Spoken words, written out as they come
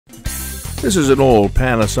This is an old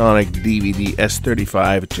Panasonic DVD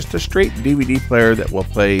S35, just a straight DVD player that will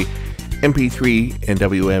play MP3 and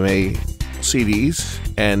WMA CDs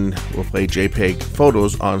and will play JPEG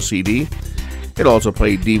photos on CD. It'll also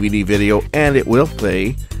play DVD video and it will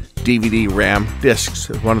play DVD RAM discs.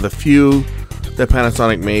 It's one of the few that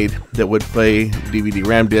Panasonic made that would play DVD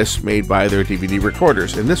RAM discs made by their DVD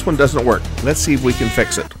recorders, and this one doesn't work. Let's see if we can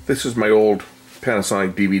fix it. This is my old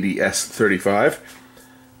Panasonic DVD S35.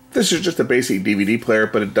 This is just a basic DVD player,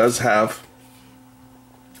 but it does have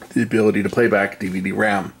the ability to play back DVD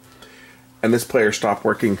RAM. And this player stopped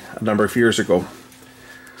working a number of years ago.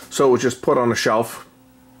 So it was just put on a shelf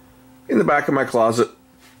in the back of my closet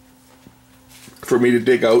for me to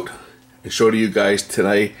dig out and show to you guys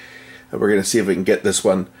tonight. And we're going to see if we can get this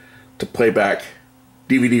one to play back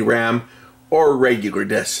DVD RAM or regular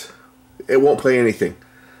discs. It won't play anything.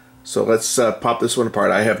 So let's pop this one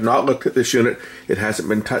apart. I have not looked at this unit. It hasn't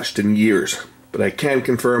been touched in years, but I can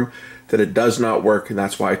confirm that it does not work, and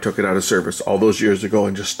that's why I took it out of service all those years ago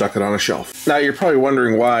and just stuck it on a shelf. Now you're probably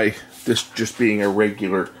wondering why, this just being a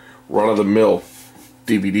regular run-of-the-mill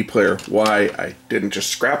DVD player, why I didn't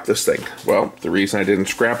just scrap this thing. Well, the reason I didn't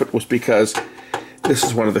scrap it was because this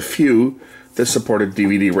is one of the few that supported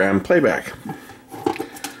DVD RAM playback.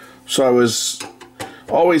 So I was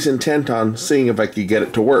always intent on seeing if I could get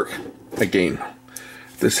it to work again.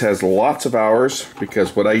 This has lots of hours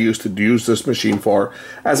because what I used to use this machine for,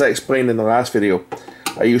 as I explained in the last video,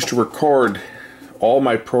 I used to record all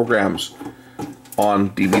my programs on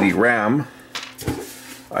DVD RAM.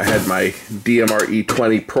 I had my DMR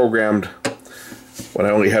E20 programmed when I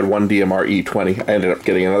only had one DMR E20. I ended up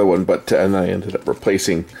getting another one, but and I ended up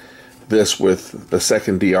replacing this with the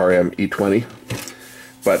second DRM E20.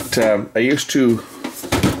 But I used to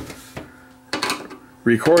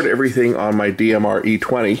record everything on my DMR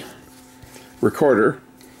E20 recorder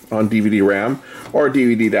on DVD RAM or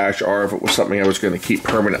DVD-R if it was something I was going to keep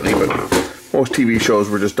permanently, but most TV shows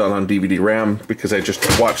were just done on DVD RAM because I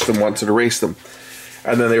just watched them once and erased them.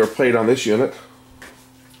 And then they were played on this unit,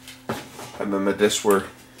 and then the discs were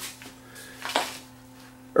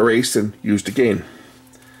erased and used again.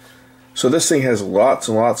 So this thing has lots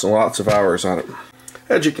and lots and lots of hours on it.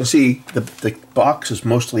 As you can see, the box is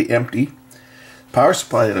mostly empty. Power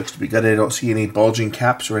supply looks to be good. I don't see any bulging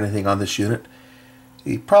caps or anything on this unit.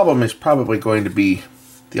 The problem is probably going to be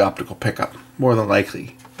the optical pickup. More than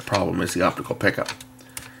likely, the problem is the optical pickup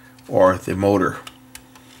or the motor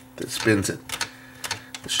that spins it.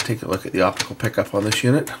 Let's take a look at the optical pickup on this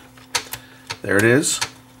unit. There it is.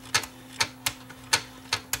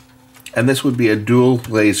 And this would be a dual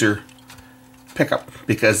laser pickup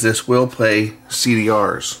because this will play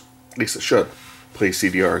CDRs. At least it should play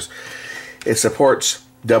CDRs. It supports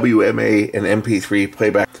WMA and MP3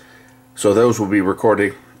 playback, so those will be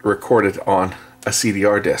recorded on a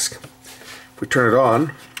CDR disc. If we turn it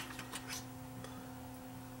on,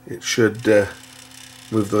 it should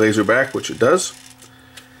move the laser back, which it does.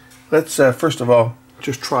 Let's first of all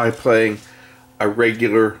just try playing a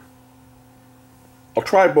regular. I'll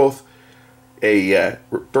try both a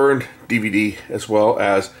burned DVD as well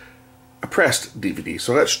as a pressed DVD.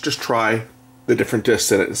 So let's just try the different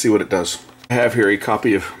discs in it and see what it does. I have here a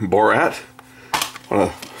copy of Borat, one of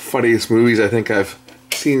the funniest movies I think I've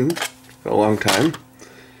seen in a long time.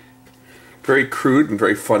 Very crude and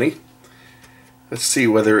very funny. Let's see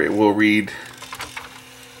whether it will read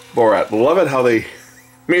Borat. Love it how they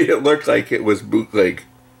made it look like it was bootleg.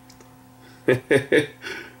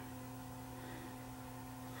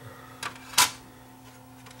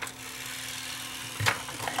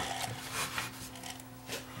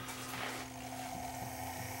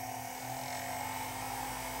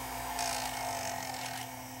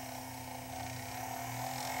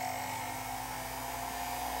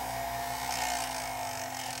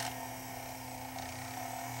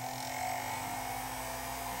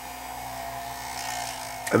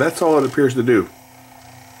 And that's all it appears to do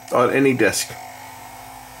on any disc.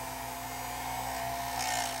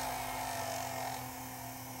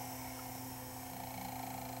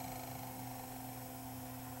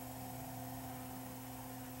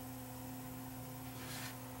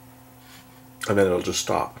 And then it'll just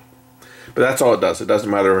stop. But that's all it does. It doesn't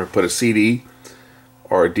matter if I put a CD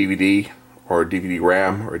or a DVD or a DVD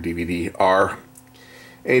RAM or a DVD-R.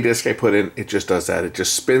 Any disc I put in, it just does that. It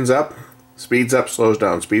just spins up, speeds up, slows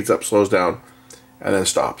down, speeds up, slows down, and then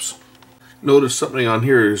stops. Notice something on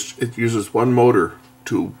here is it uses one motor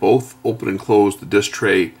to both open and close the disc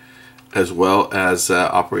tray as well as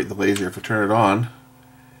operate the laser. If I turn it on,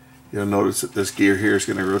 you'll notice that this gear here is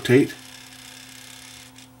going to rotate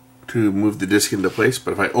to move the disc into place,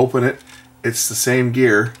 but if I open it, it's the same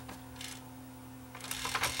gear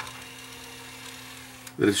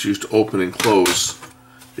that is used to open and close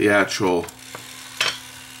the actual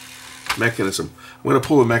mechanism. I'm going to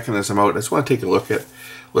pull the mechanism out. I just want to take a look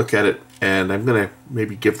at it, and I'm going to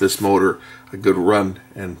maybe give this motor a good run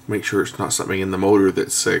and make sure it's not something in the motor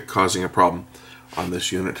that's causing a problem on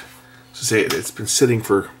this unit. So say it's been sitting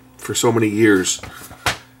for so many years.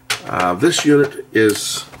 This unit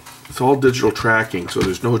it's all digital tracking, so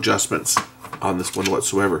there's no adjustments on this one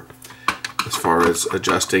whatsoever as far as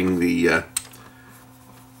adjusting the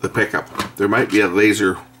pickup. There might be a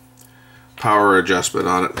laser power adjustment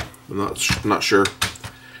on it. I'm not sure.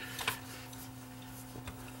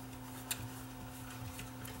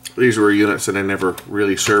 These were units that I never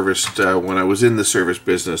really serviced when I was in the service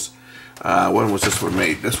business. When was this one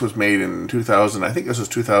made? This was made in 2000. I think this was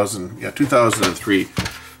 2000. Yeah, 2003.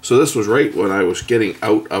 So this was right when I was getting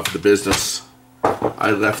out of the business. I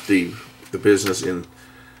left the business in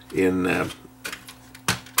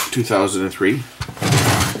 2003.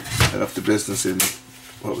 I left the business in,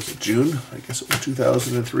 what was it, June? I guess it was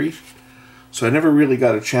 2003. So I never really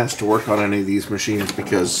got a chance to work on any of these machines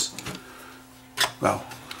because, well,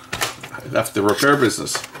 I left the repair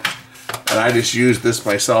business. And I just used this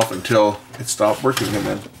myself until it stopped working and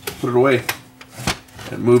then put it away.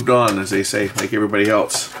 And moved on, as they say, like everybody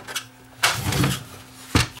else.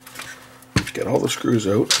 Get all the screws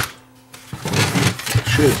out.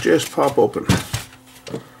 Should just pop open.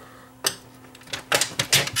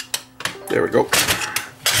 There we go.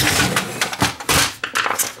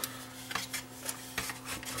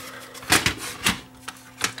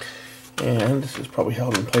 And this is probably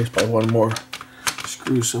held in place by one more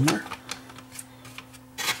screw somewhere.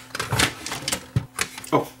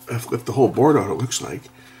 Oh, I've flipped the whole board out, it looks like.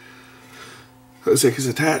 Looks like it's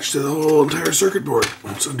attached to the whole entire circuit board.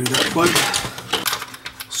 Let's undo that plug.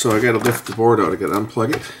 So I gotta lift the board out. I gotta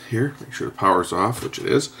unplug it here, make sure the power's off, which it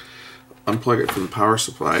is. Unplug it from the power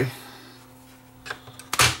supply.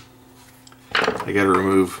 I gotta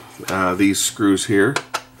remove these screws here,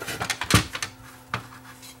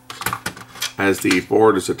 as the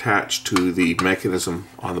board is attached to the mechanism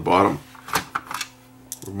on the bottom.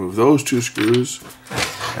 Remove those two screws,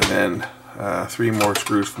 and then 3 more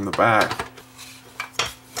screws from the back.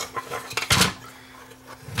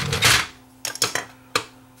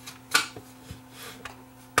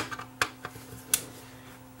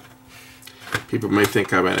 People may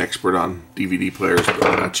think I'm an expert on DVD players,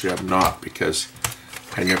 but actually I'm not, because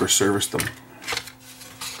I never serviced them.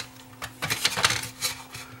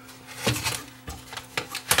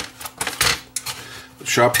 The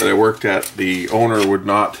shop that I worked at, the owner would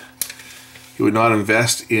not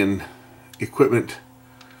invest in equipment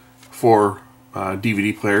for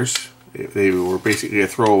DVD players. They were basically a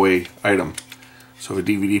throwaway item. So if a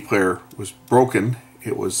DVD player was broken,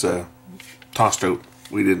 it was tossed out.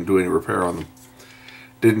 We didn't do any repair on them.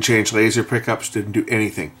 Didn't change laser pickups, didn't do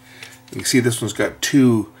anything. You can see this one's got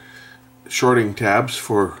 2 shorting tabs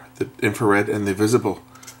for the infrared and the visible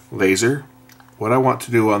laser. What I want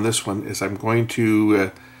to do on this one is I'm going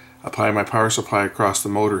to apply my power supply across the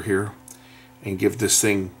motor here and give this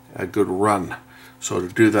thing a good run. So to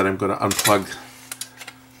do that, I'm going to unplug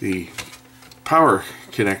the power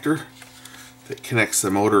connector that connects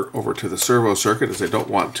the motor over to the servo circuit, as I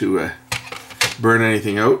don't want to burn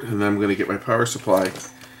anything out. And then I'm going to get my power supply,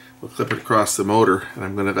 we'll clip it across the motor, and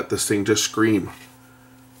I'm going to let this thing just scream.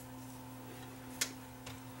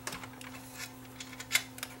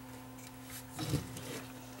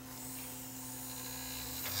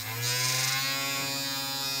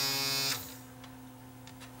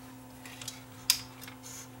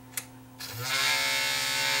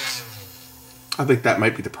 I think that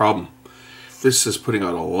might be the problem. This is putting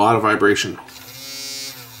out a lot of vibration.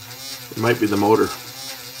 It might be the motor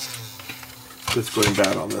that's going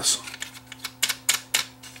bad on this.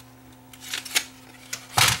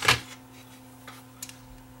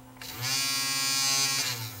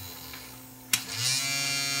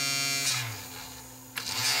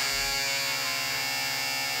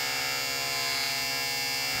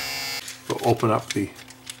 We'll open up the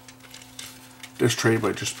disc tray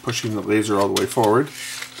by just pushing the laser all the way forward.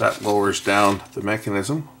 That lowers down the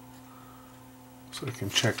mechanism, so I can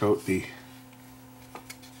check out the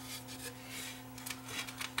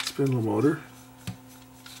spindle motor.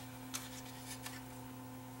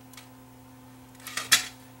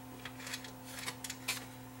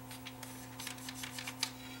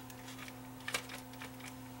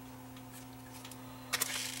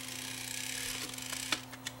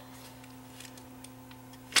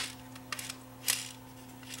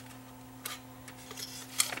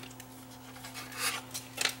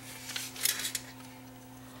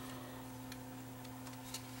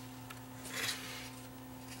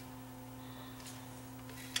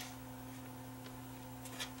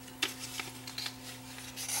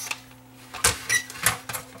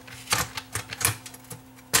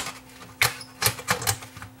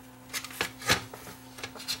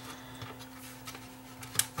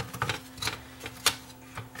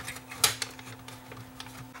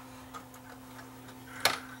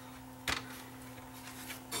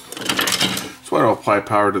 apply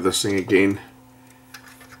power to this thing again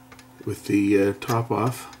with the top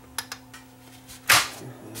off.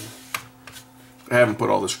 I haven't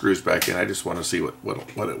put all the screws back in. I just want to see what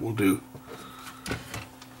it will do.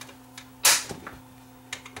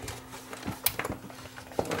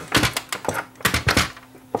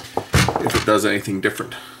 If it does anything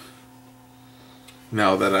different.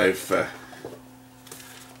 Now that I've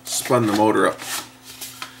spun the motor up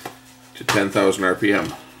to 10,000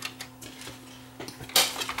 RPM.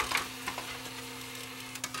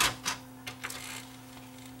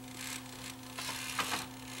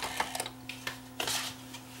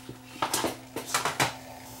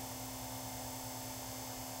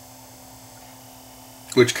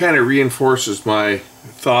 Which kind of reinforces my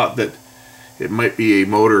thought that it might be a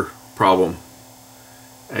motor problem,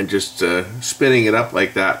 and just spinning it up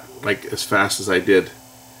like that, like as fast as I did,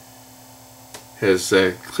 has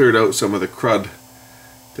cleared out some of the crud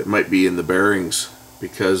that might be in the bearings,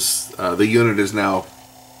 because the unit is now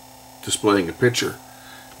displaying a picture.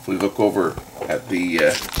 If we look over at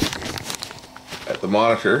the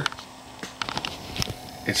monitor,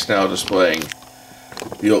 it's now displaying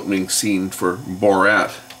the opening scene for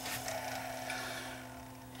Borat.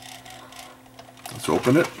 Let's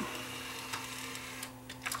open it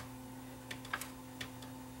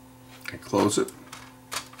and close it.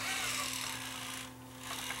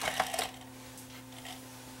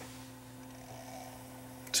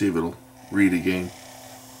 See if it'll read again.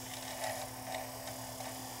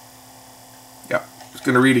 Yeah, it's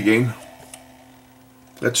going to read again.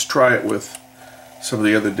 Let's try it with some of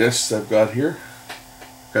the other discs I've got here.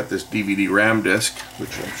 Got this DVD RAM disc,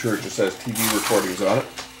 which I'm sure just has TV recordings on it.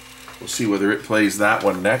 We'll see whether it plays that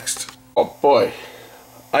one next. Oh boy,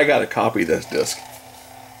 I gotta copy this disc.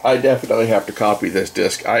 I definitely have to copy this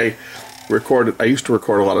disc. I used to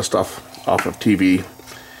record a lot of stuff off of TV,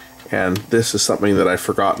 and this is something that I've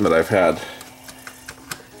forgotten that I've had,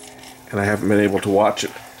 and I haven't been able to watch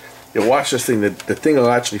it. You'll watch this thing, the thing will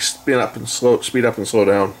actually speed up and slow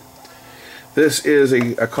down. This is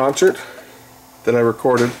a concert that I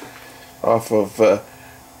recorded off of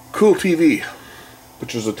Cool TV,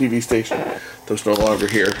 which is a TV station that's no longer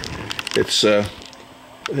here. It's I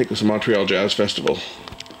think it's the Montreal Jazz Festival.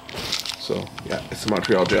 So yeah, it's the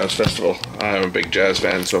Montreal Jazz Festival. I'm a big jazz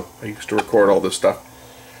fan, so I used to record all this stuff.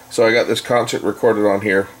 So I got this concert recorded on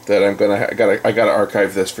here that I gotta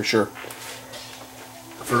archive this for sure.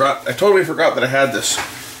 I totally forgot that I had this,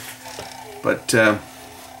 but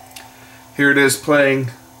here it is playing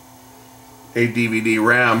a DVD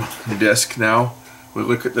RAM disc. Now we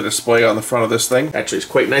look at the display on the front of this thing. Actually, it's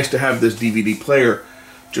quite nice to have this DVD player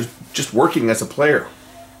just working as a player,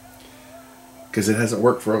 because it hasn't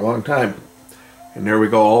worked for a long time. And there we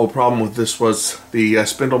go. All the problem with this was the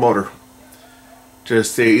spindle motor.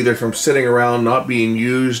 Just either from sitting around not being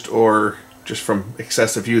used, or just from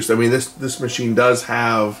excessive use. I mean, this machine does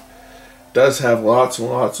have lots and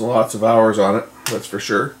lots and lots of hours on it, that's for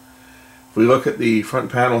sure. If we look at the front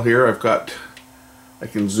panel here, I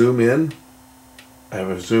can zoom in. I have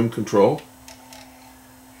a zoom control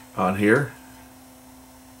on here.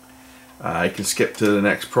 I can skip to the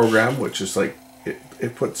next program, which is like,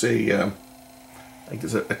 it puts I think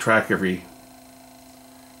it's a track every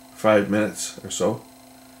 5 minutes or so.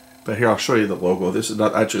 But here, I'll show you the logo. This is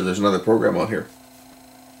not, actually there's another program on here.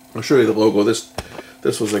 I'll show you the logo. This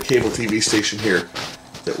was a cable TV station here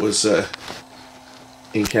that was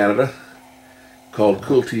in Canada, called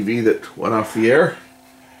Cool TV, that went off the air,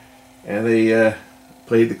 and they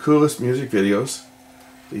played the coolest music videos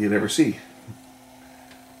that you'd ever see.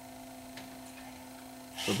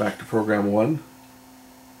 So back to program 1.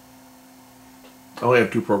 I only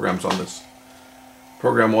have 2 programs on this.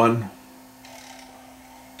 Program 1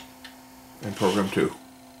 and program 2.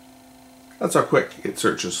 That's how quick it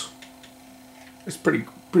searches. It's pretty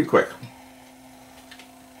quick.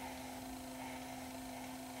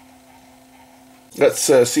 Let's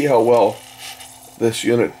see how well this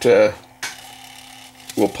unit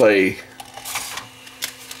will play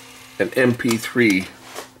an MP3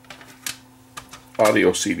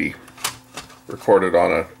 audio CD recorded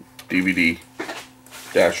on a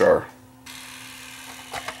DVD-R.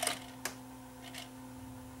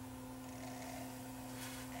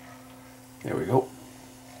 There we go.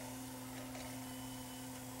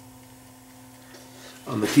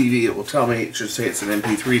 On the TV it will tell me, it should say it's an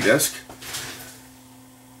MP3 disc.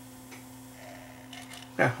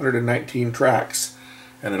 Yeah, 119 tracks.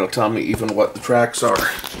 And it'll tell me even what the tracks are.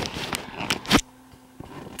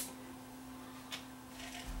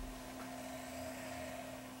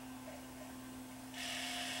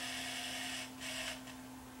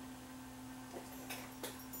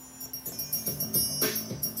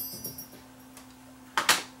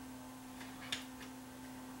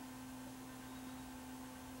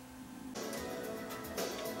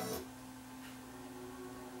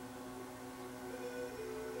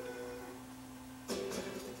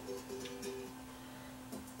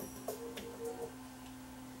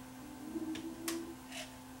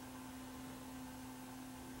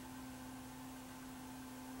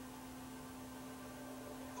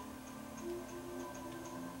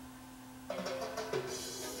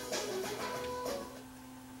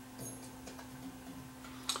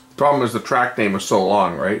 Problem is the track name is so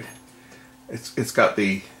long, right? It's got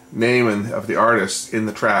the name of the artist in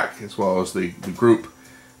the track as well as the group.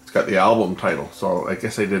 It's got the album title, so I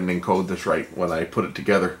guess I didn't encode this right when I put it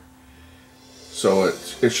together. So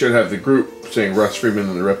it should have the group saying Russ Freeman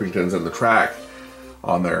and the Rippingtons and the track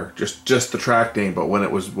on there, just the track name. But when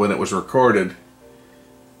it was recorded,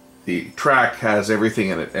 the track has everything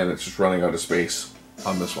in it, and it's just running out of space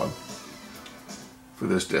on this one for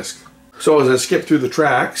this disc. So as I skip through the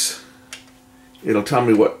tracks, it'll tell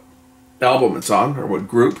me what album it's on or what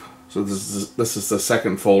group. So this is the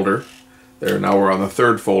second folder. There, now we're on the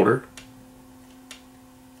third folder.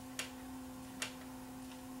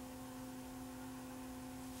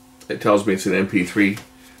 It tells me it's an MP3.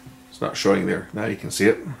 It's not showing there. Now you can see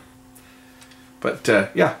it. But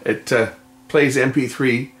yeah, it plays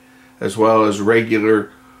MP3 as well as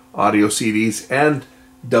regular audio CDs and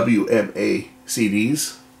WMA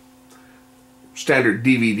CDs. Standard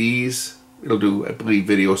DVDs. It'll do, I believe,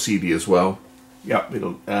 video CD as well. Yep,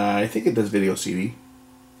 I think it does video CD.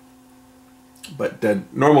 But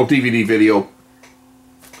normal DVD video.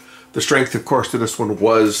 The strength, of course, to this one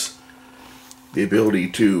was the ability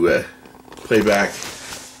to play back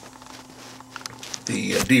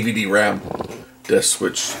the DVD RAM discs,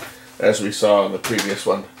 which, as we saw in the previous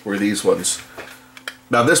one, were these ones.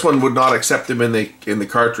 Now this one would not accept them in the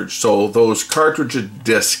cartridge, so those cartridge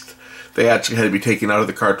discs, they actually had to be taken out of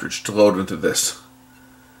the cartridge to load into this.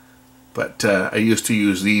 But I used to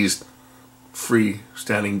use these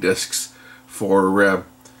freestanding discs for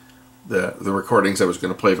the recordings I was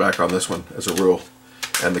going to play back on this one as a rule.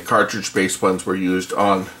 And the cartridge-based ones were used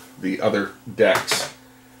on the other decks.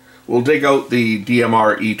 We'll dig out the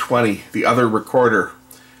DMR E20, the other recorder.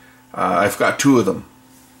 I've got two of them.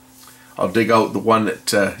 I'll dig out the one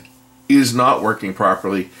that is not working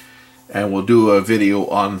properly, and we'll do a video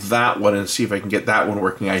on that one and see if I can get that one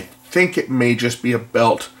working. I think it may just be a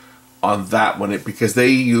belt on that one, because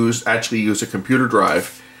they actually use a computer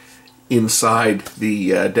drive inside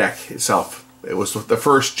the deck itself. It was the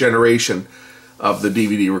first generation of the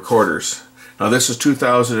DVD recorders. Now this is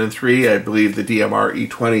 2003. I believe the DMR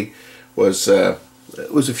E20 was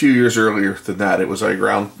it was a few years earlier than that. It was like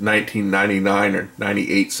around 1999 or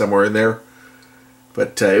 98, somewhere in there.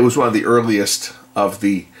 But it was one of the earliest of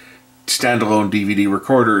the standalone DVD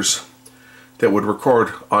recorders that would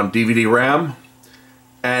record on DVD RAM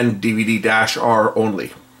and DVD-R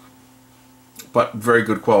only. But very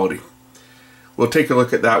good quality. We'll take a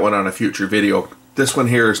look at that one on a future video. This one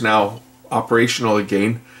here is now operational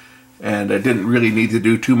again, and I didn't really need to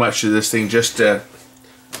do too much to this thing, just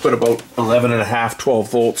put about 11.5,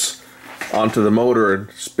 12 volts onto the motor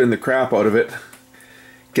and spin the crap out of it.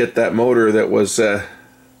 Get that motor that was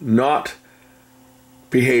not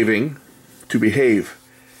behaving to behave.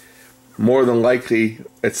 More than likely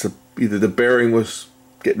it's either the bearing was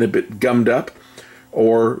getting a bit gummed up,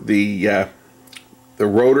 or the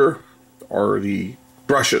rotor or the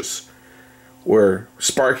brushes were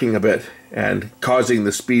sparking a bit and causing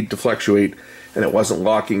the speed to fluctuate, and it wasn't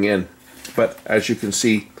locking in. But as you can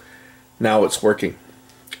see, now it's working.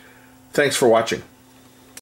 Thanks for watching.